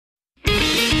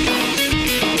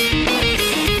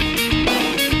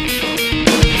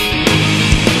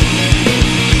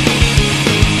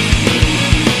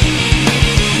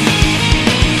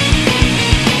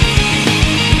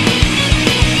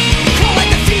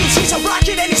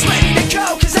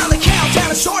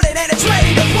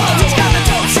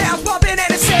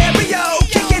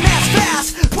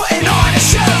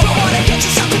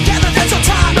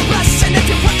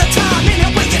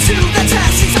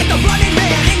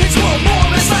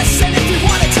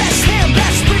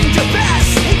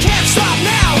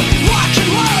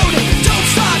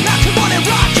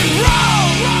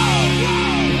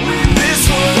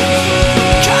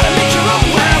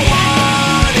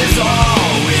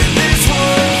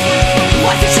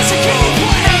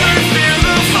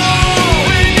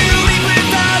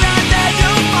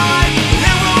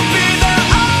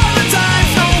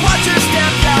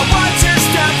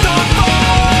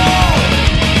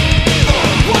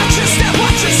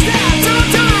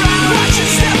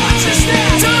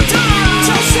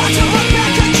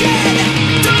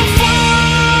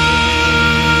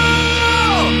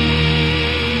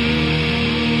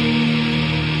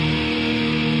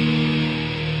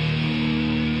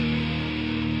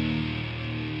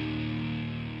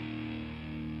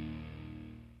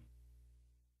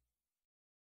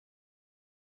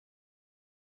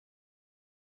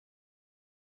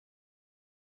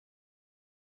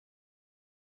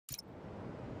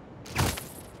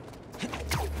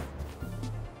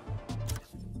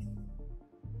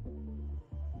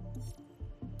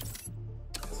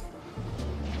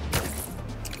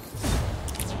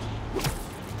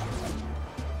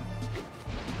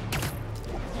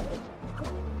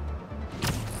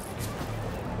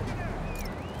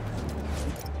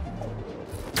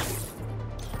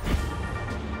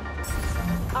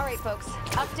folks.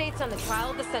 Updates on the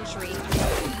trial of the century.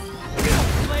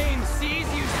 Flame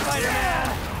sees you, Spider-Man!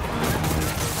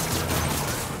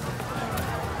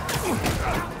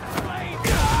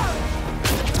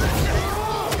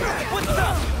 What's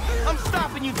up? I'm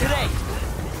stopping you today!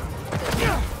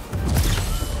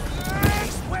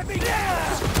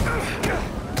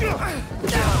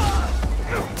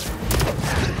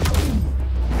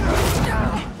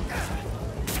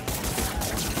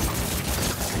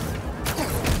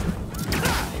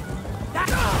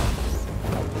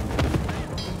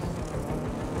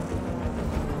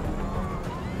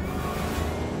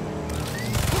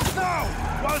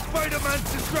 While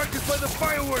Spider-Man's distracted by the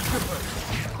fire worshippers!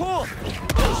 Cool!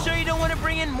 You sure you don't want to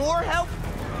bring in more help?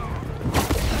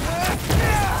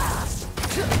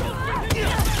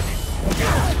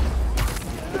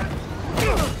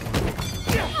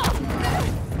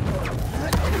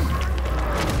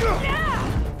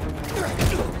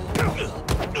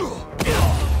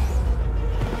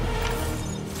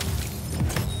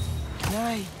 Can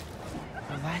I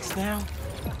relax now?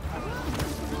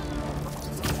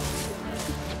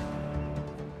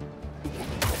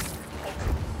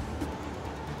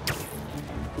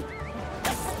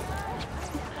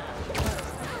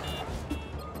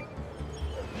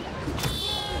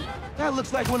 That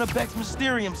looks like one of Beck's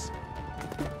Mysteriums.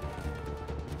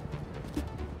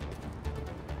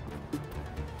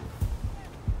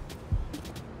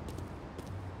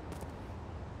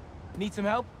 Need some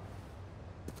help?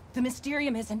 The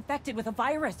Mysterium is infected with a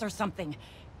virus or something,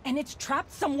 and it's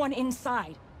trapped someone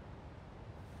inside.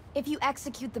 If you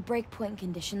execute the breakpoint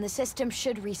condition, the system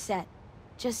should reset.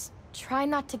 Just try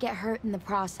not to get hurt in the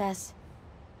process.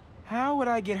 How would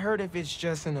I get hurt if it's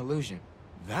just an illusion?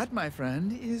 That, my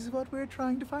friend, is what we're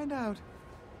trying to find out.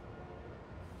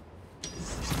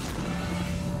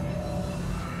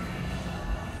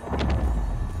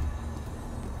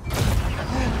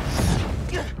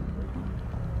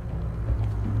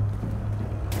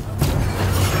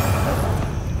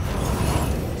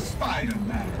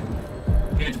 Spider-Man.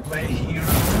 Here to play hero.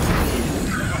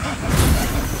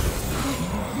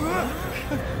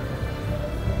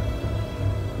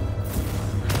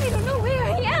 I don't know where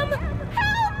I am!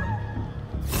 Help!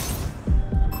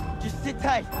 Just sit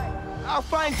tight. I'll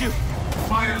find you.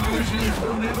 My illusions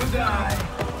will never die.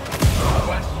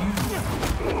 But you...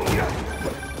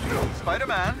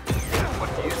 Spider-Man, what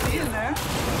do you see in there?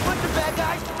 Bunch of bad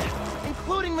guys,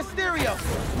 including Mysterio.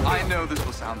 I know this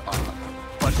will sound odd,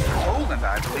 but Roland,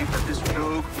 I believe that this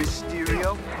rogue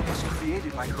Mysterio was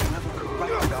created by whoever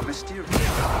corrupted our Mysterio.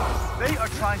 They are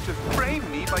trying to frame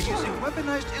me by using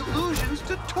weaponized illusions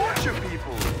to torture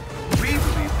people. We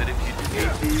believe that if you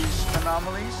defeat these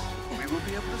anomalies, we will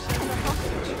be able to save the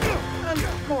hostage. And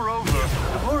moreover,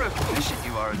 the more efficient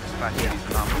you are in dispatching these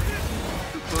anomalies,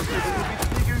 the closer we will be to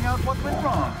figuring out what went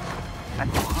wrong. And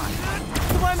why.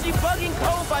 So I'm debugging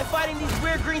code by fighting these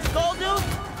weird green skull dudes?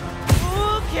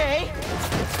 Okay.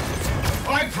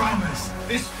 I promise,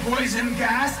 this poison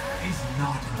gas is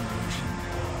not an illusion.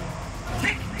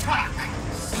 Tick-tock,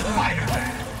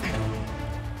 Spider-Man.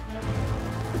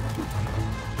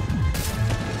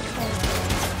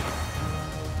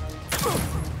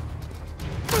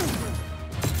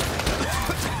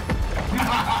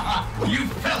 You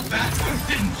felt that one,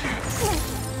 didn't you?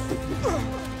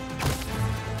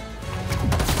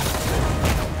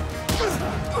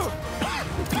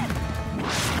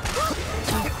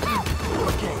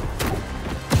 Okay.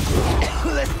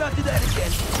 Let's not do that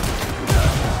again.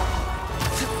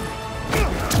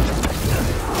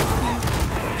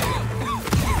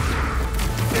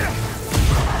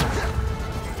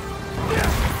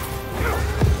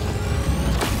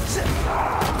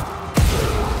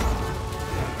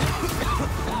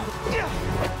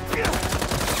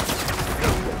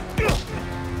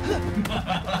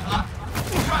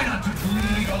 Try not to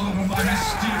bleed all over my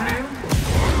Mysterio.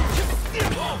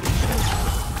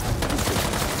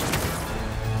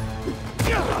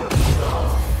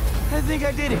 I think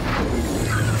I did it.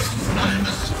 Not in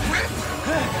the script.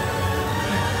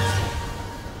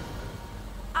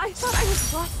 I thought I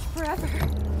was lost forever.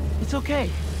 It's okay.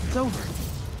 It's over.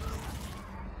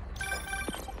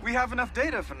 We have enough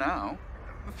data for now.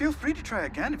 Feel free to try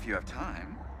again if you have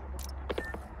time.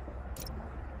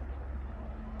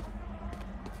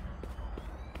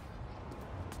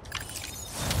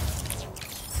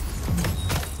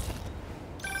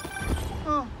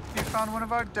 Oh, you found one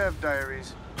of our dev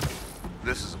diaries.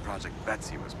 This is a project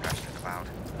Betsy was passionate about.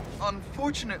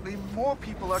 Unfortunately, more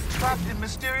people are trapped in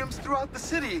Mysteriums throughout the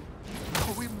city.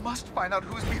 Oh, we must find out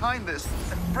who's behind this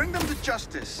and bring them to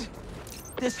justice.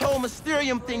 This whole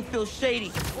Mysterium thing feels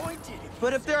shady.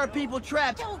 But if there are people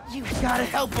trapped, you gotta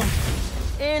help them.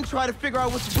 And try to figure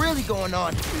out what's really going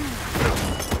on.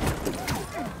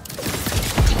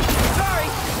 Sorry,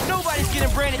 nobody's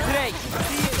getting branded today.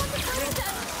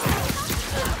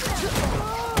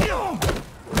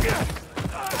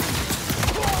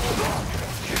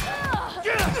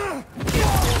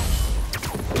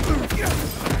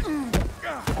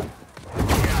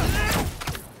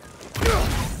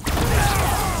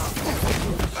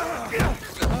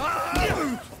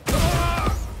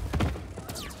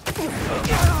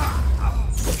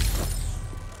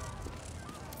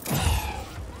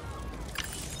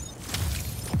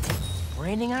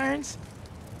 Branding irons?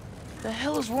 The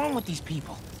hell is wrong with these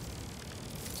people?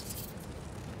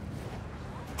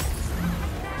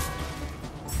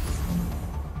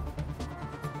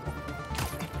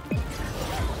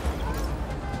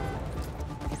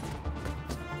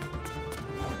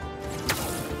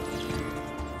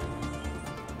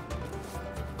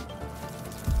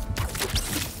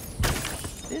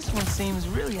 This one seems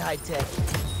really high-tech.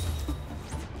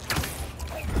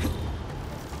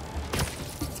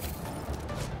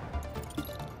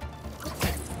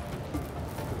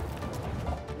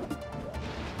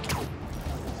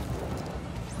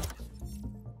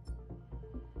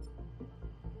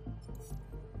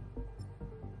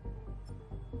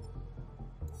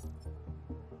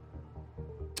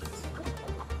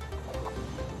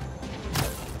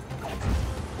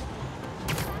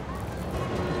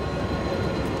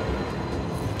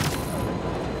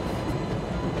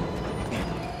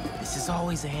 This is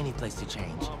always a handy place to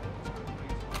change.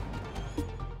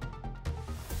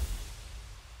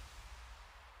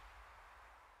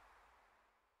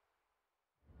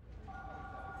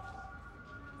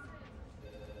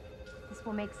 This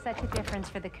will make such a difference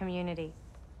for the community.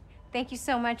 Thank you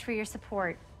so much for your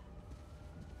support.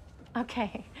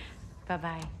 Okay,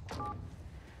 bye-bye.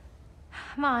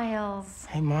 Miles.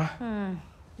 Hey, Ma.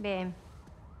 Ven,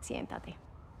 siéntate.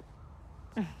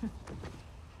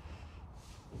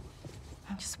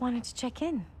 I just wanted to check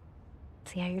in.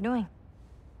 See how you're doing.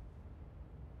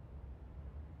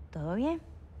 ¿Todo bien?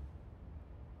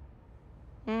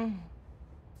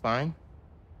 Fine.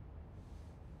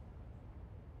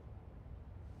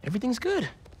 Everything's good.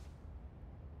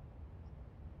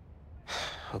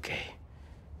 Okay.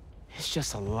 It's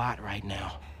just a lot right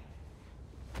now.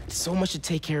 So much to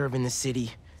take care of in the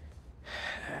city.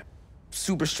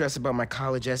 Super stressed about my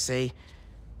college essay.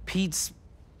 Pete's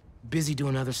busy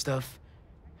doing other stuff.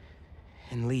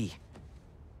 And Lee.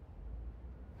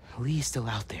 Lee's still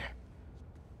out there.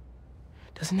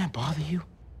 Doesn't that bother you?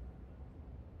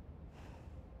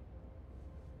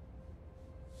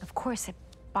 Of course it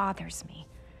bothers me.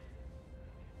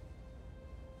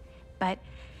 But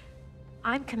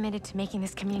I'm committed to making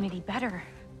this community better.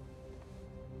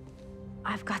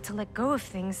 I've got to let go of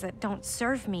things that don't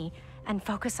serve me and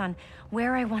focus on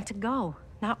where I want to go,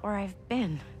 not where I've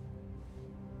been.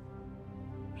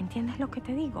 ¿Entiendes lo que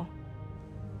te digo?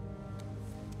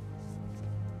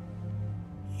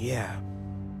 Yeah.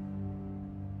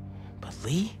 But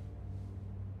Lee?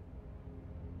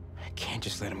 I can't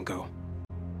just let him go.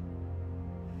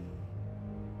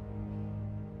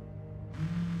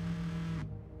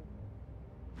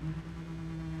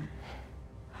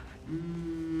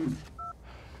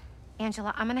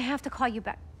 Angela, I'm gonna have to call you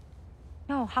back.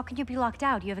 No, how can you be locked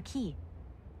out? You have a key.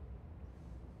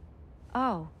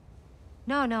 Oh.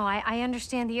 No, I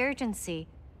understand the urgency.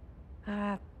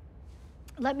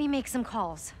 Let me make some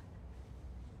calls.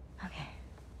 Okay.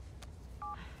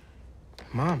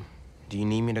 Mom, do you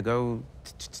need me to go?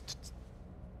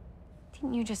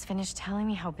 Didn't you just finish telling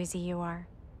me how busy you are?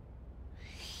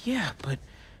 Yeah, but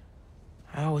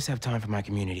I always have time for my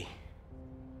community.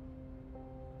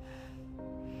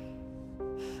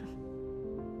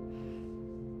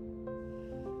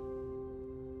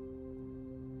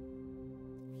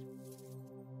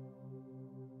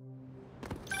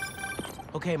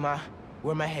 Okay, Ma.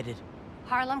 Where am I headed?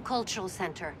 Harlem Cultural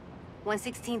Center,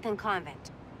 116th and Convent.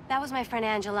 That was my friend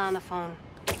Angela on the phone.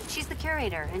 She's the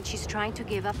curator, and she's trying to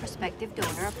give a prospective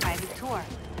donor a private tour.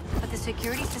 But the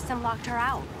security system locked her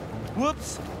out.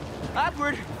 Whoops!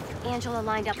 Awkward! Angela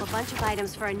lined up a bunch of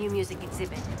items for a new music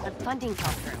exhibit, but funding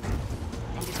fell through.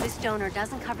 And if this donor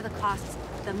doesn't cover the costs,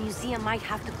 the museum might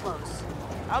have to close.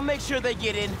 I'll make sure they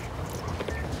get in.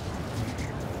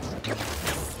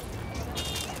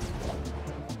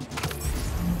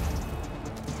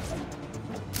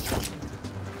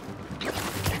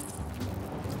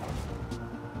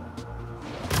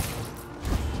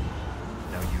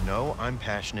 I'm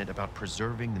passionate about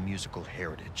preserving the musical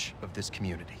heritage of this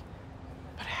community.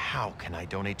 But how? How can I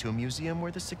donate to a museum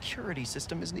where the security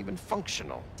system isn't even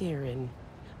functional? Darren,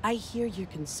 I hear your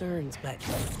concerns, but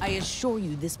I assure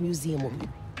you this museum will be...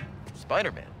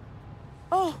 Spider-Man?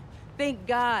 Oh, thank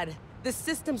God. The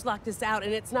system's locked us out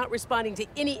and it's not responding to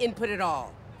any input at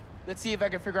all. Let's see if I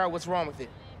can figure out what's wrong with it.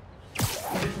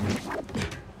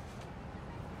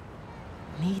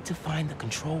 Need to find the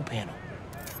control panel.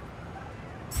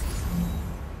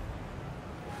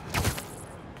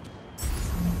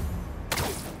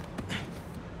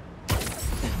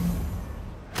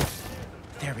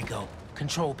 There we go.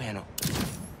 Control panel.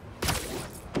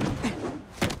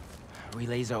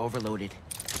 Relays are overloaded.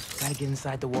 Gotta get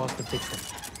inside the walls to fix them.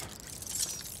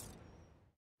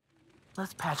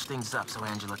 Let's patch things up so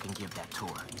Angela can give that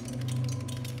tour.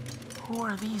 Who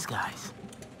are these guys?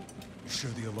 You sure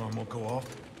the alarm won't go off?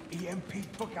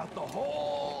 EMP took out the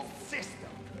whole system.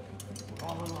 We're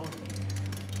all alone here.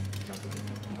 Just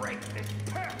break this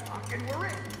padlock and we're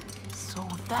in. So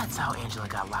that's how Angela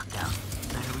got locked out.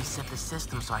 Better reset the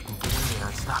system so I can get in there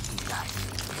and stop these guys.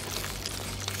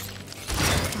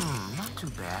 Not too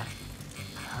bad.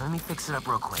 Let me fix it up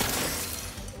real quick.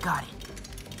 Got it.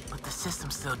 But the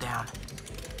system's still down.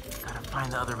 Gotta find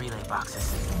the other relay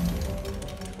boxes.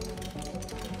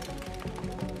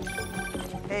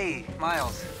 Hey,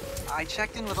 Miles. I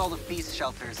checked in with all the beast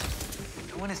shelters.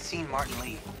 No one has seen Martin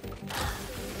Lee.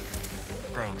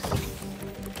 Thanks.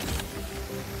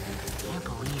 Can't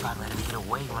believe I let him get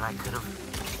away when I could've...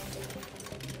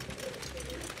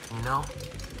 You know?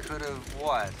 Could've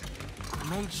what?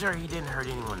 Made sure he didn't hurt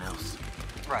anyone else.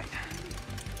 Right.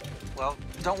 Well,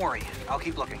 don't worry. I'll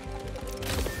keep looking.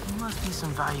 There must be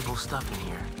some valuable stuff in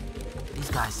here.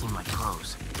 These guys seem like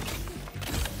pros.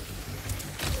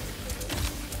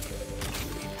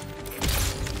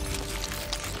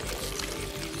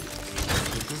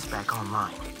 Get this back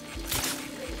online.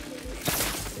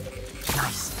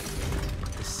 Nice.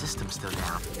 But the system's still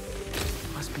down.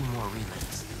 Must be more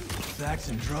relays. Sax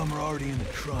and drum are already in the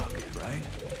truck, right?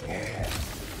 Yeah,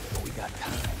 but we got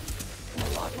time. A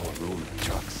lot more room in the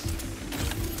trucks.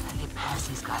 Gotta get past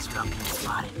these guys without being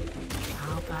spotted.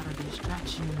 How about a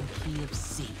distraction in the key of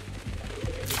C?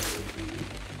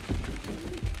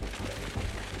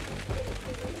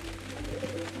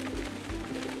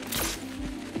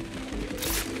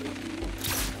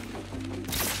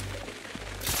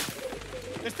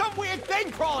 There's some weird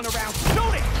thing crawling around.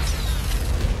 Shoot it!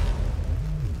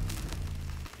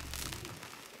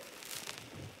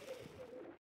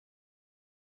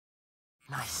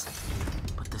 Nice.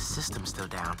 But the system's still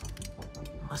down.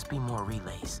 Must be more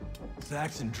relays.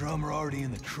 Sax and drum are already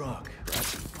in the truck,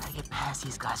 right? Gotta get past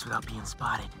these guys without being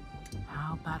spotted.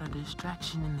 How about a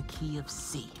distraction in the key of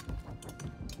C?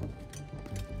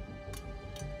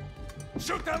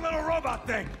 Shoot that little robot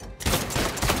thing!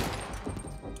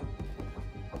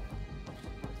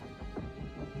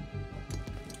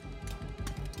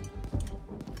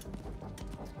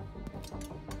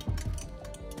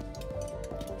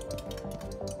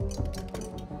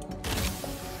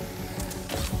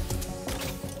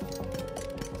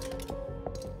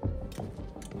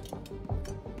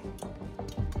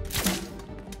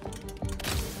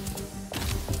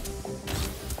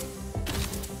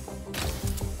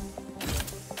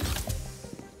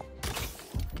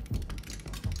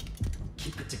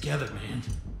 Together, man.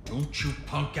 Don't you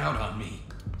punk out on me.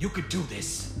 You could do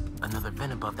this. Another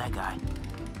vent above that guy.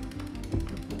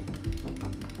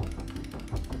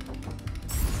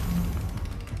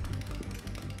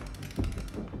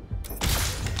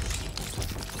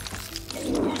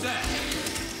 Who's that?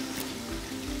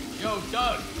 Yo,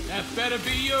 Doug, that better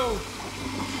be you.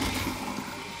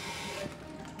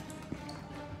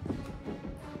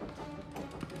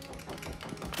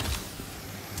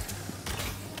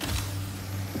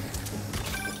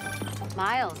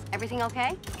 Miles, everything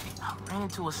okay? I ran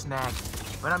into a snag,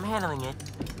 but I'm handling it.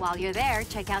 While you're there,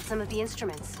 check out some of the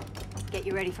instruments. Get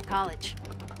you ready for college.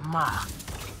 Ma,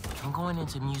 I'm going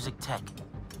into music tech.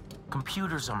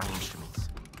 Computers are my instruments.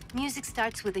 Music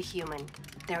starts with a human,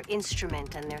 their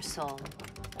instrument and their soul.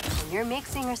 When you're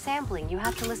mixing or sampling, you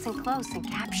have to listen close and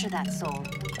capture that soul.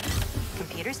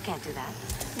 Computers can't do that.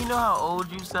 You know how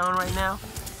old you sound right now?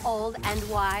 Old and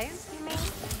wise, you mean?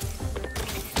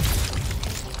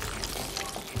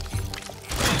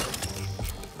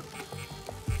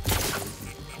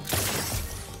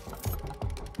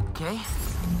 Okay,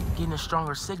 getting a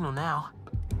stronger signal now.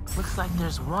 Looks like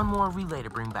there's one more relay to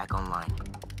bring back online.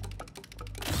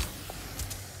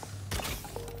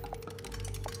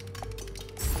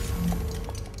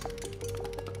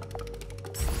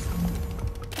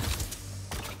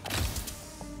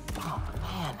 Oh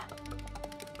man,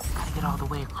 gotta get all the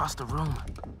way across the room.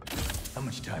 How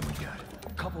much time we got?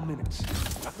 A couple minutes.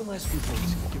 After the last few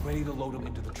things, get ready to load them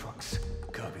into the trucks.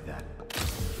 Copy that.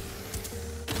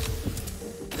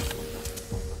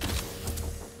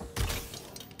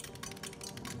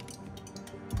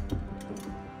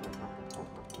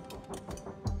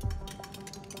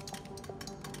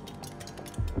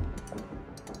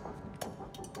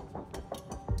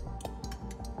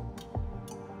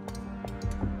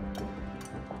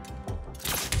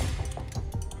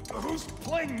 Who's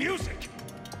playing music?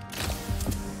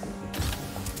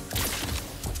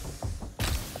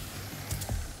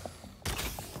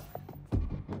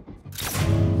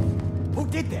 Who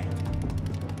did that?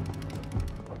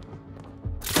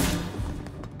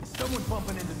 Is someone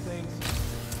bumping into things?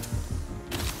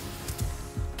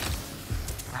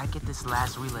 Gotta get this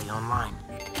last relay online,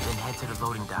 then head to the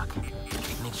loading dock.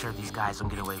 Make sure these guys don't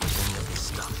get away with any of this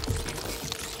stuff.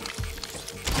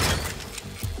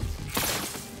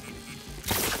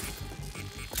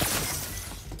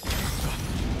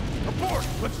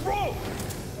 Let's roll!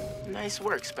 Nice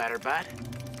work, Spatterbot.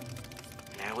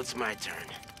 Now it's my turn.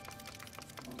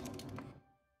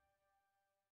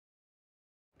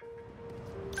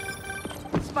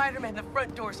 Spider-Man, the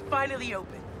front door's finally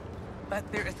open.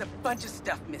 But there is a bunch of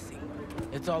stuff missing.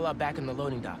 It's all up back in the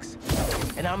loading docks.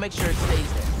 And I'll make sure it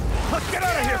stays there. Let's get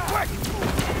out of here, quick!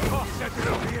 Oh, said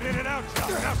it'll be an in and out job.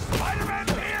 Now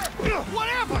Spider-Man's here!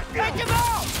 Whatever! Take him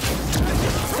out!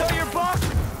 Tell your boss,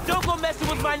 don't go messing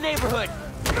with my neighborhood!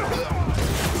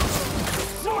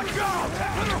 Watch out! I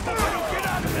don't get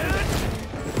out of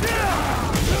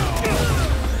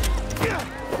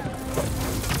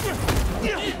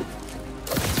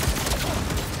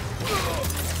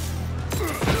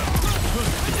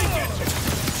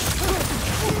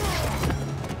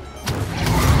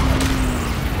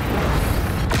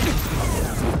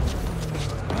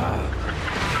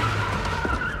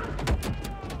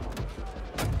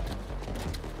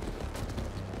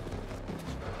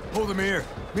Hold him here.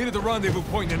 Meet at the rendezvous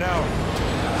point in an hour.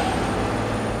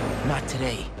 Not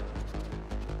today.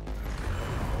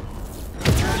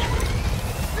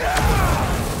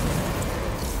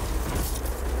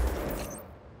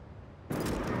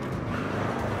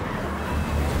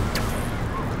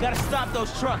 Gotta stop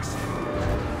those trucks.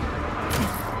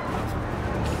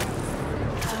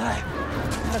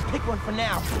 Gotta pick one for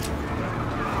now.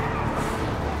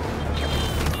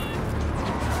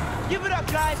 Give it up,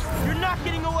 guys! You're not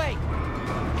getting away!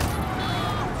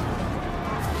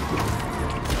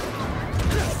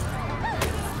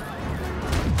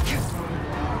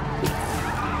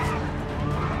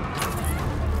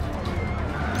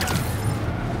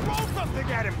 Throw something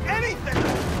at him! Anything!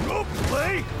 Go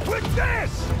play with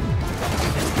this!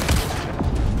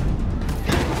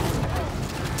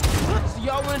 So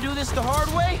y'all wanna do this the hard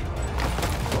way?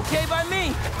 Okay by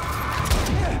me!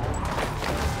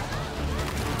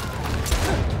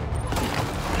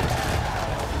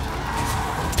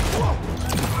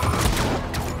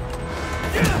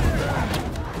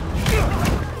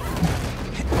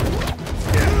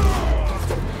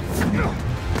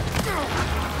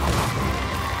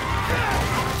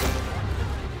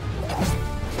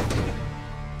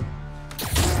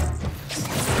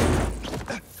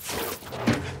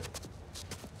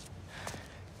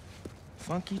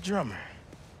 Funky drummer.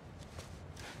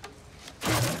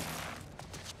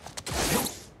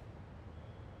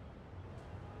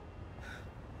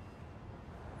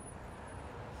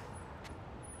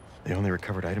 They only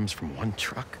recovered items from one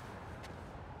truck?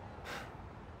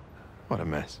 What a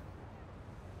mess.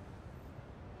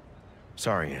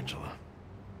 Sorry, Angela.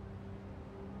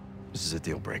 This is a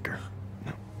deal breaker.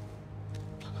 No.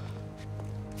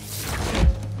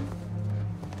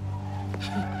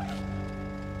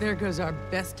 There goes our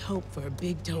best hope for a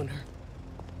big donor.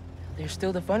 There's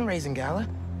still the fundraising gala.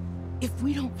 If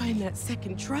we don't find that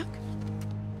second truck,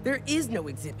 there is no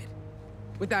exhibit.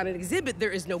 Without an exhibit,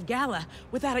 there is no gala.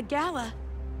 Without a gala,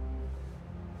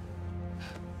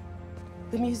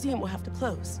 the museum will have to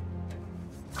close.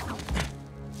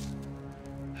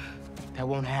 That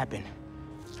won't happen.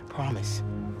 I promise.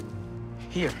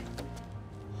 Here.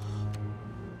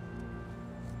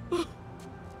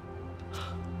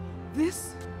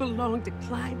 This belonged to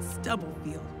Clyde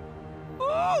Stubblefield.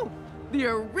 Ooh! The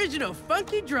original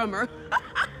funky drummer.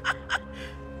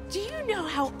 Do you know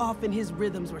how often his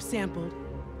rhythms were sampled?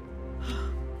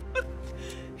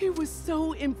 He was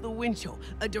so influential.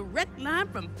 A direct line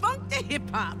from funk to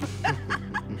hip-hop.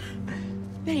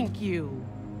 Thank you.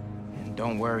 And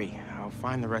don't worry, I'll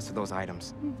find the rest of those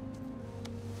items.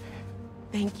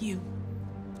 Thank you.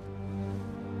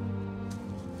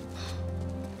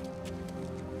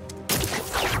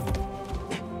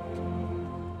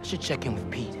 I should check in with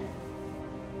Pete.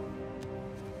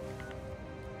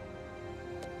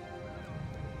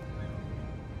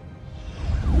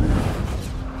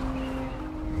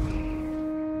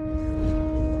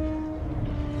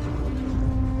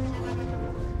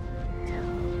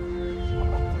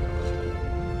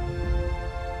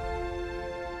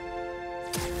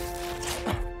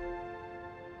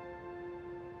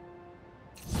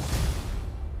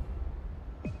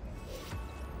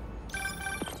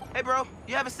 Hey, bro,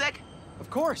 you have a sec? Of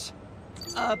course.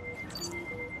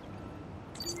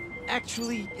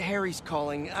 Actually, Harry's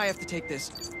calling. I have to take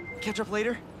this. Catch up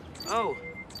later? Oh,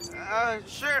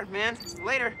 sure, man.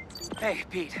 Later. Hey,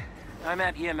 Pete. I'm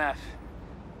at EMF.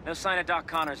 No sign of Doc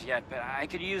Connors yet, but I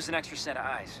could use an extra set of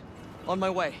eyes. On my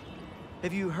way.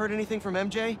 Have you heard anything from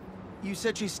MJ? You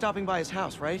said she's stopping by his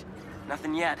house, right?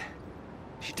 Nothing yet.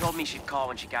 She told me she'd call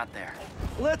when she got there.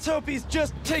 Let's hope he's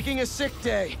just taking a sick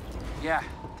day. Yeah,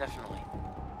 definitely.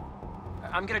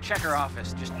 I'm gonna check her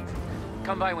office. Just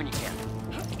come by when you can.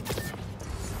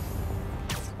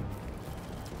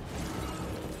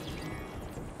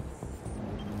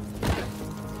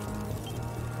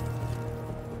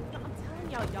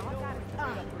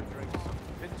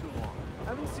 Been too long. I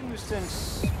haven't seen you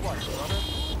since what,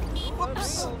 brother?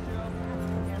 Whoops.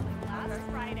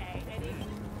 Last Friday,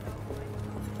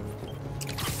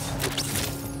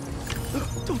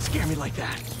 Don't scare me like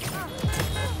that.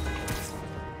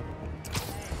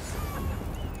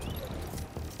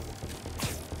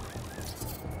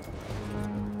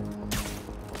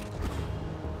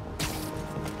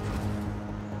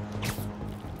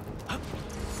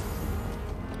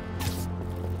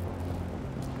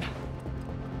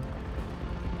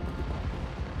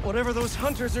 Whatever those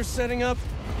hunters are setting up,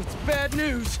 it's bad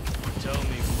news. Tell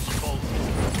me whose fault is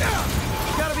it?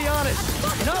 Gotta be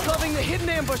honest, not loving the hidden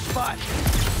ambush spot.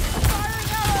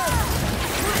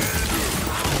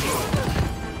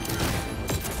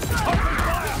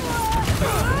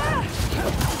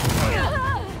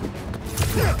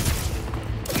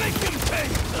 Make him pay!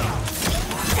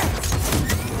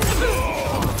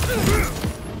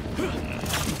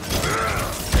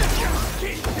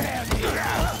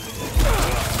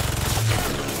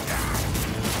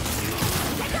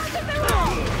 Get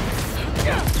down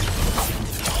here!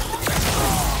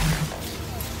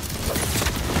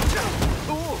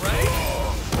 Cool, right?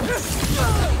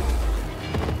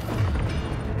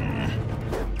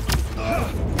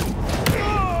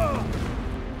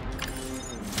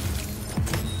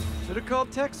 Should have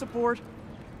called tech support.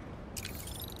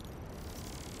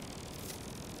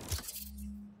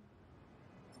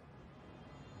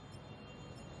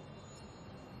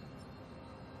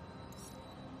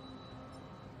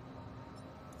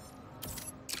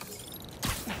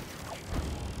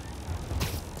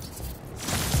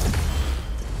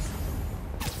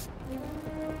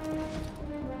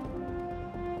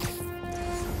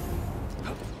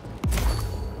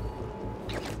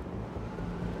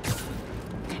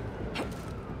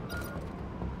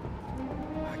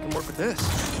 Work with this.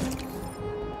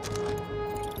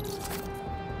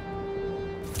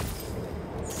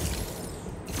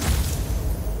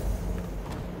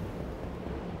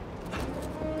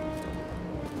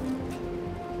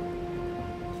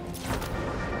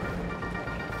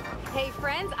 Hey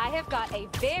friends, I have got a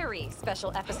very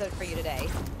special episode for you today.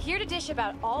 Here to dish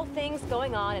about all things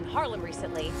going on in Harlem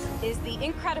recently is the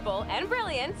incredible and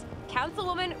brilliant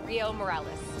Councilwoman Rio Morales.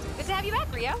 Good to have you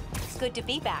back, Rio. Good to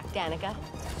be back, Danica.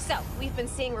 So, we've been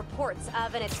seeing reports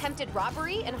of an attempted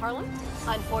robbery in Harlem?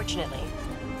 Unfortunately.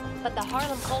 But the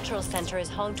Harlem Cultural Center is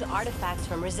home to artifacts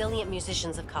from resilient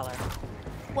musicians of color.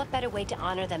 What better way to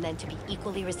honor them than to be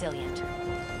equally resilient?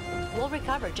 We'll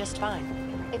recover just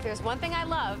fine. If there's one thing I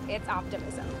love, it's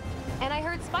optimism. And I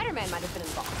heard Spider-Man might have been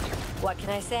involved. What can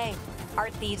I say?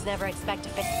 Art thieves never expect to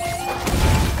fix...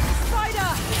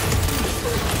 Spider!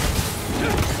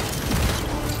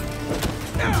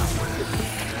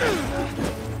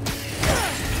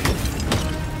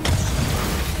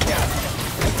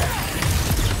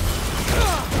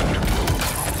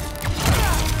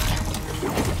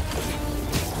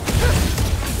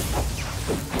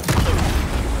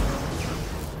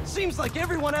 Seems like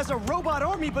everyone has a robot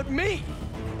army but me!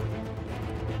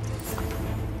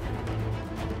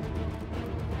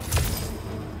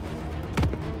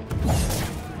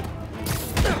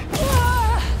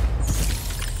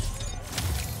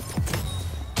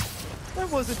 That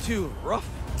wasn't too rough.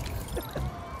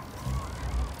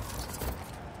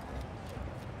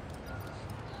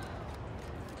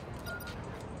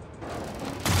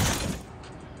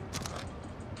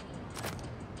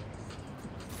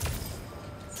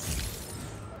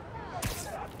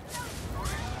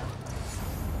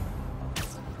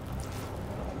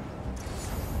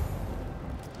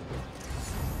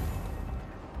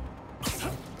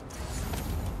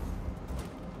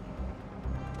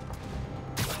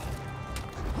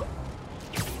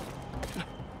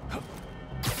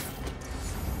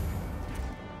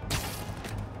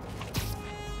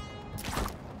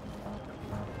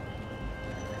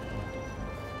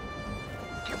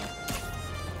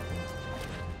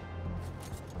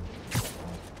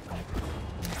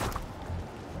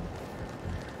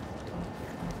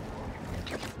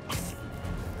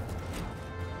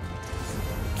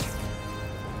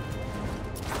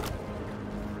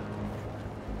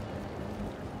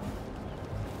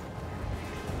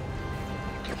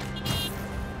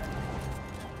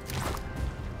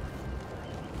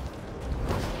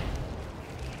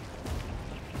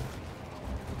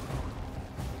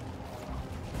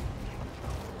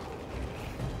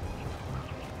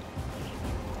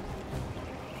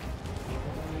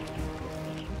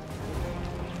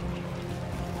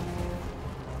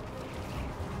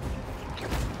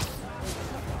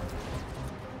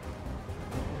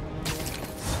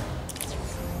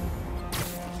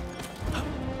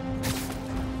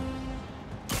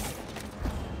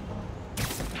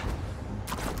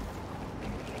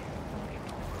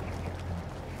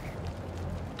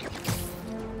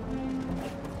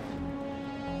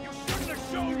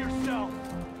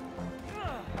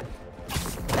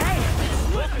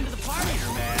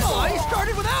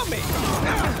 started without me!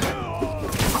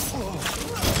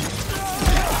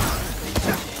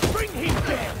 Bring him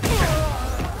down!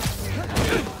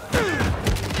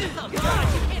 Oh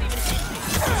God, you can't even...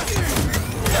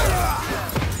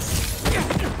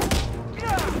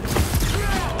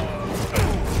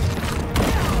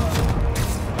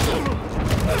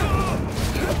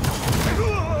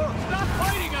 Stop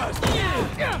fighting us!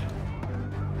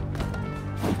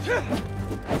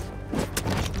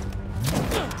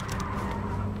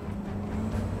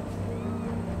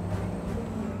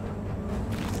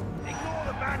 Ignore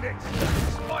the bandits!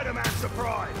 Spider-Man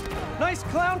surprise! Nice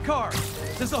clown car!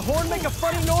 Does the horn make a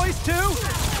funny noise, too?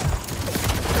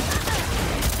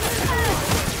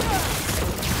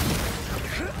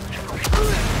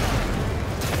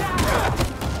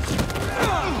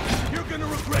 You're gonna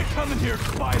regret coming here,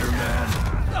 Spider-Man!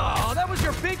 Oh, that was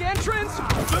your big entrance?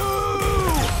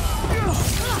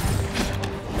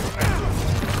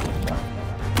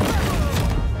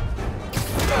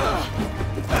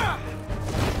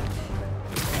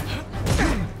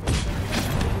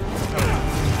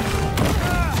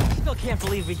 Still can't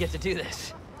believe we get to do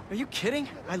this. Are you kidding?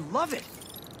 I love it.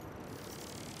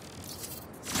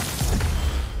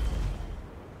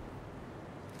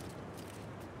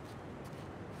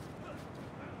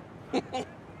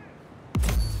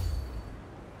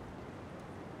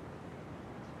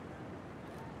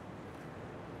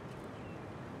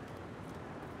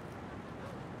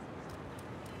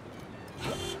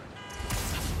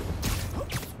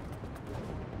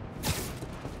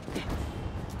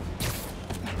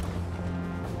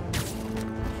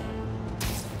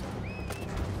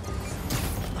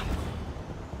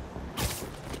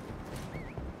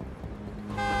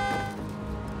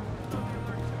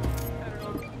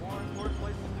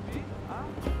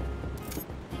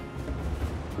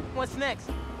 What's next?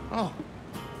 Oh,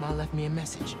 Ma left me a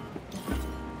message.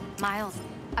 Miles,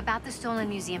 about the stolen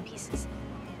museum pieces.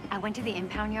 I went to the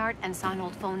impound yard and saw an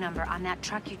old phone number on that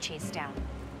truck you chased down.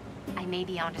 I may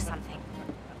be onto something.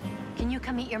 Can you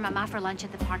come meet your mama for lunch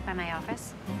at the park by my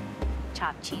office?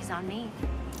 Chopped cheese on me.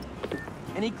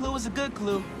 Any clue is a good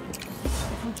clue.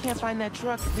 If we can't find that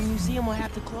truck, the museum will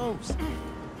have to close.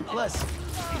 Plus,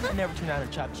 I never turn out a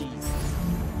chopped cheese.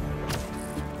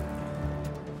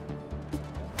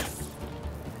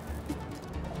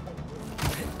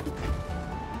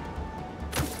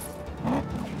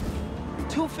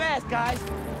 Too fast, guys.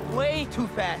 Way too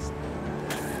fast.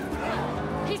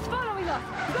 He's following us!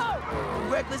 Go!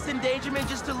 Reckless endangerment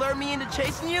just to lure me into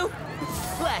chasing you?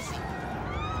 Classy.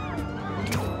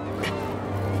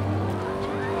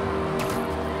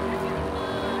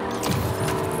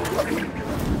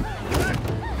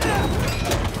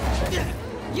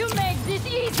 You made this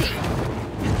easy!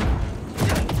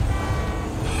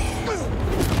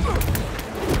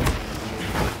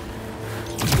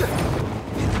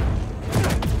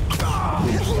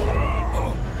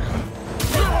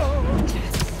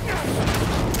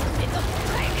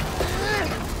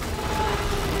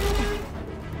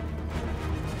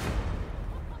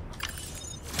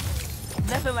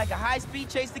 Nothing like a high-speed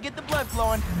chase to get the blood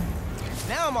flowing.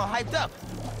 Now I'm all hyped up.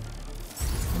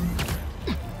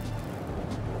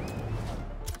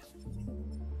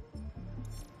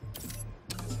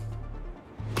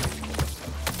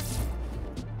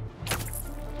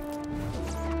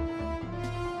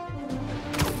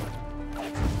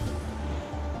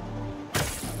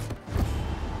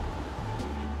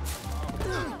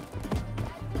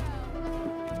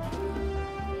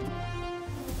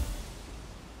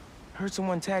 Heard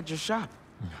someone tagged your shop.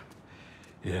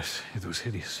 Yes, it was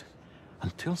hideous.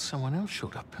 Until someone else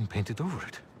showed up and painted over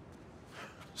it.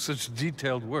 Such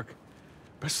detailed work.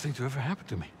 Best thing to ever happen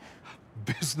to me.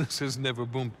 Business has never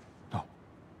boomed. No,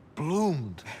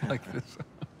 bloomed like this.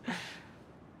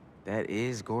 That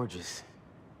is gorgeous.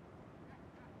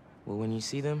 Well, when you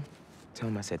see them, tell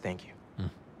them I said thank you.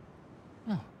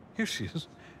 Oh, here she is.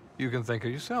 You can thank her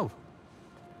yourself.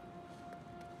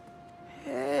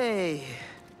 Hey,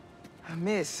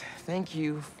 Miss, thank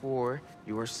you for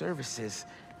your services.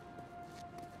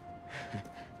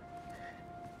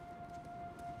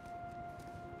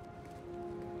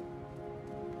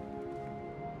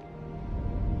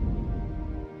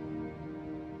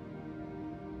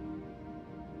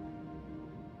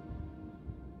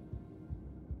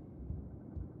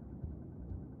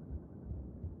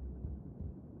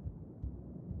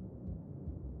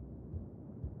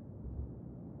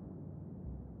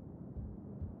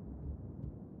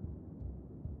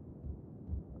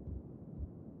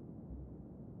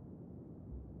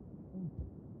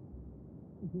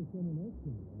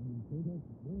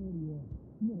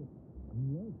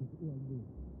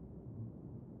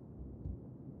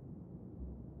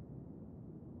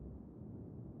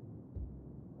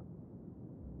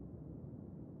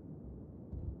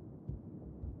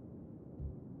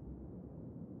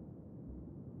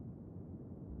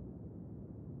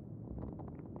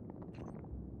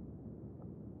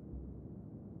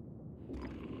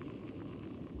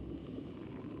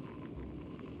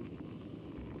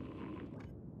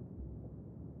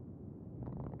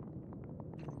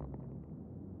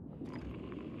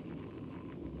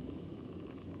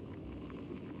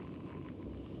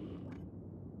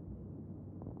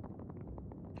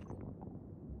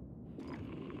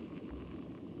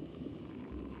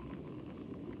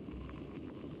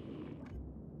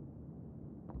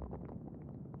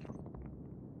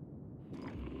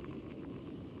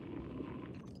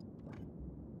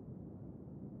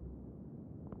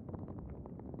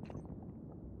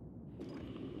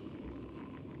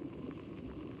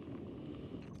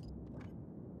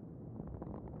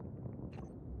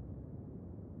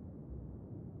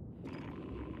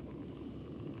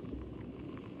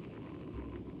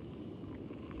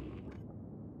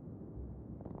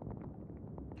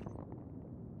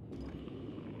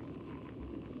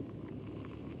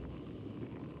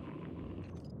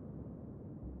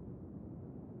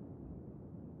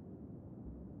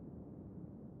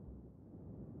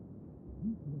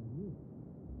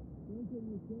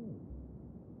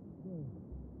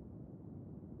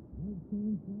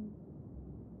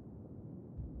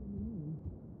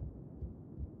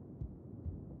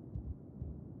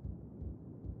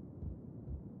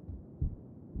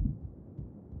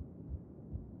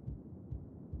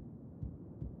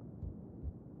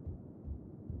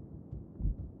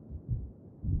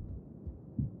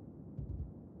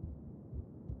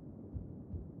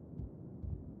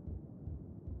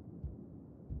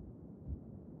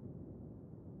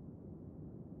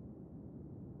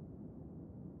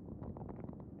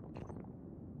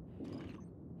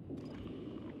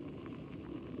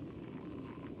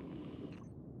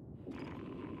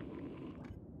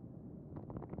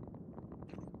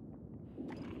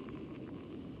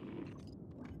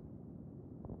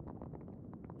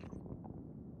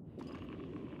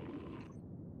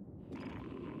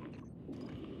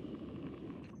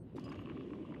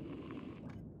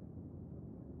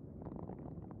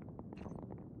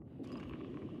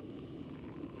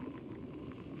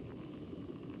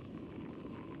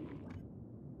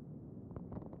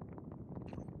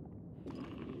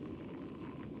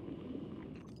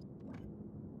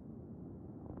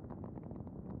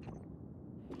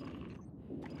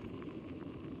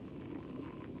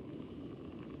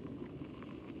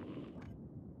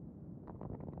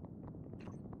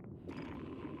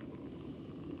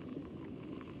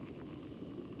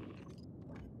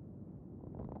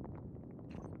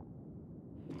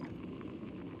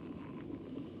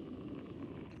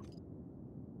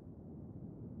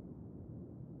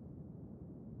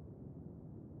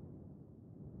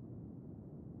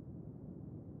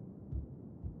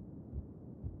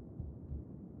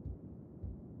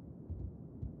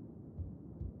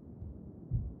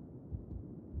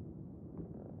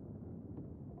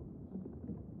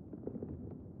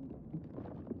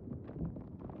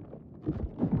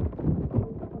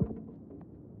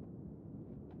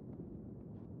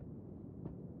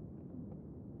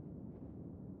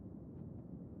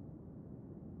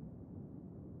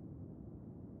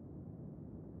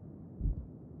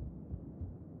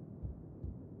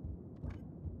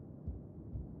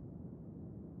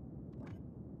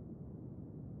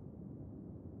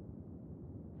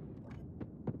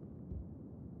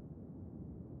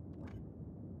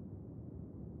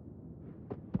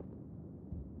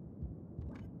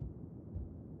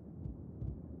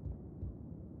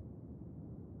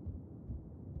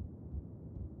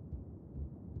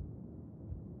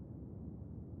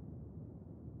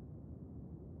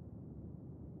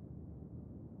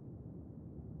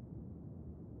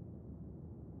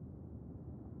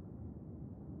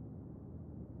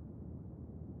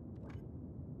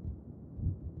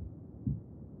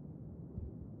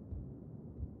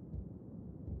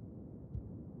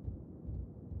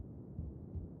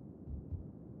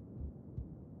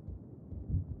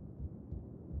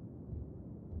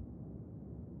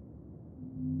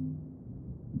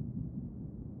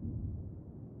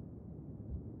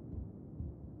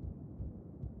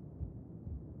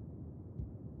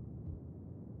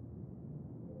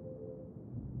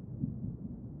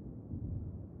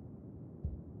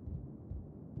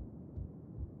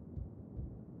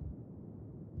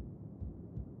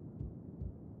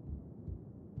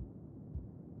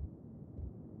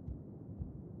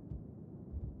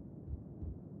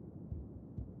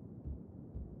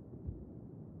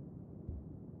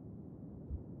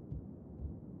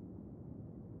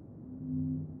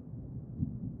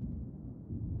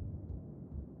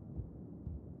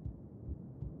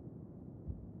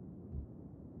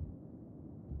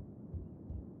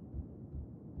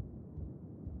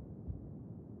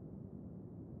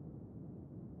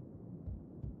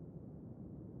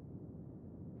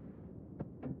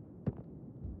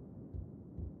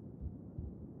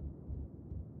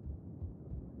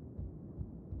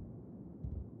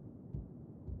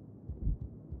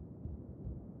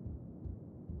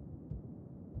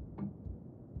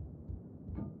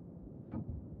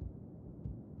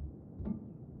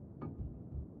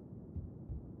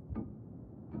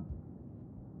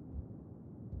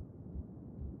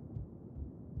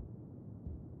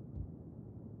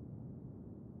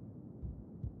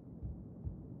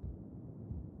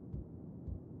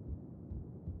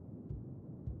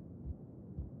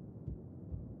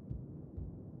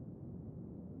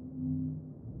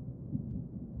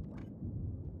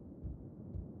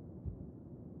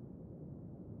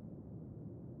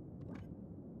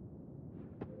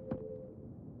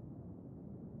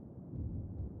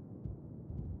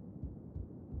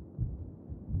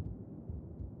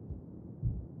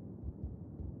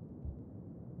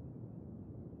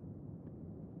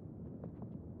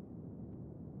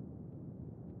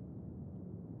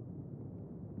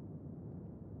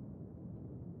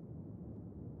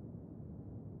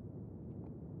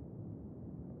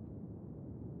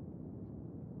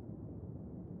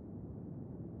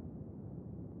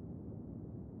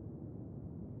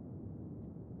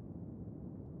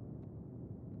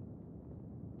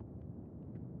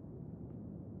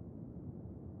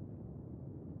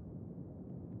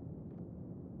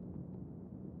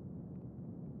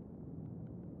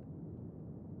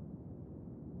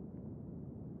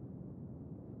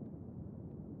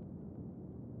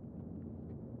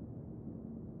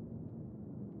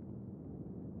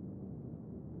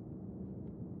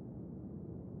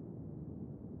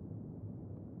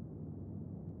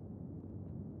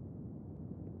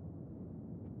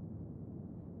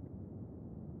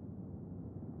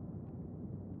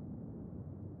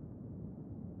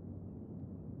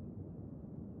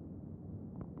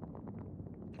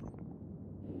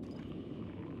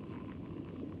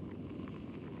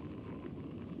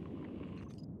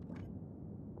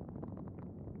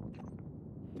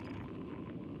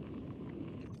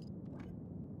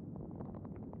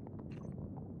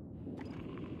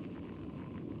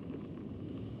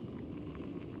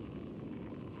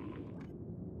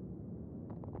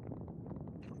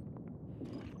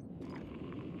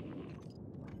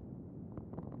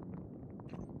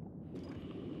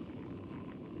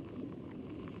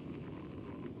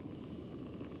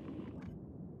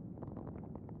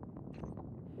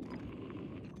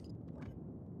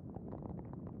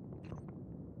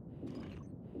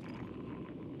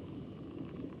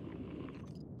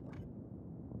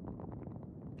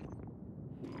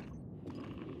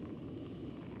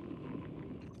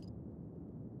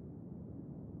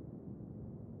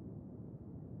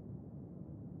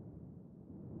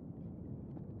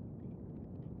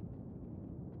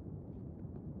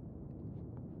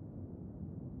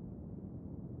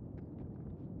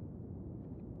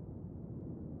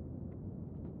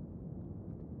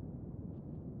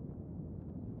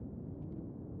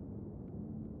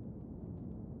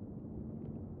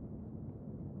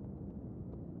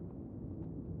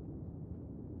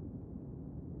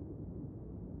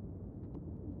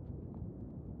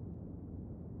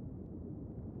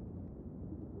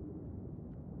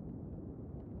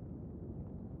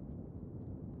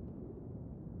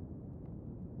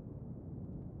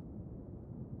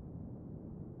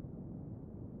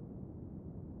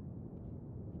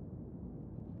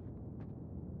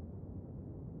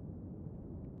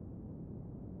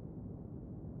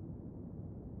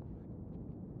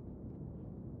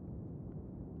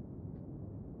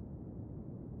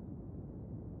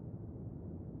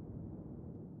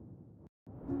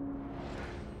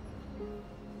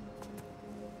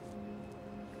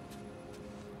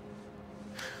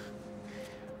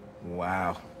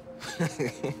 Wow.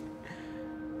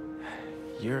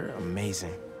 You're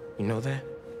amazing. You know that?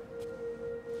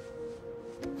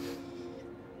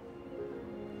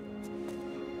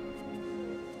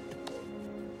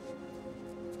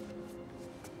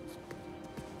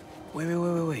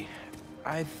 Wait.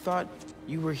 I thought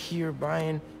you were here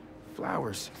buying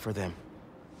flowers for them.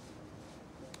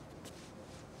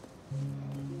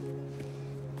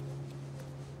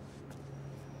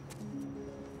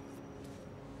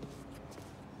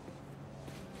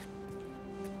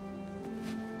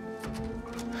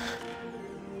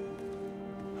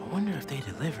 I wonder if they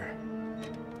deliver.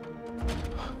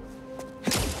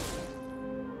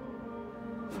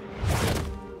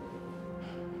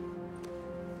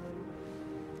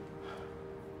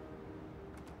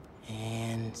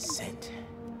 And sent.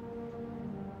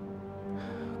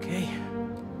 Okay.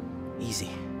 Easy.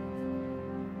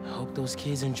 I hope those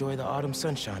kids enjoy the autumn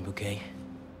sunshine bouquet.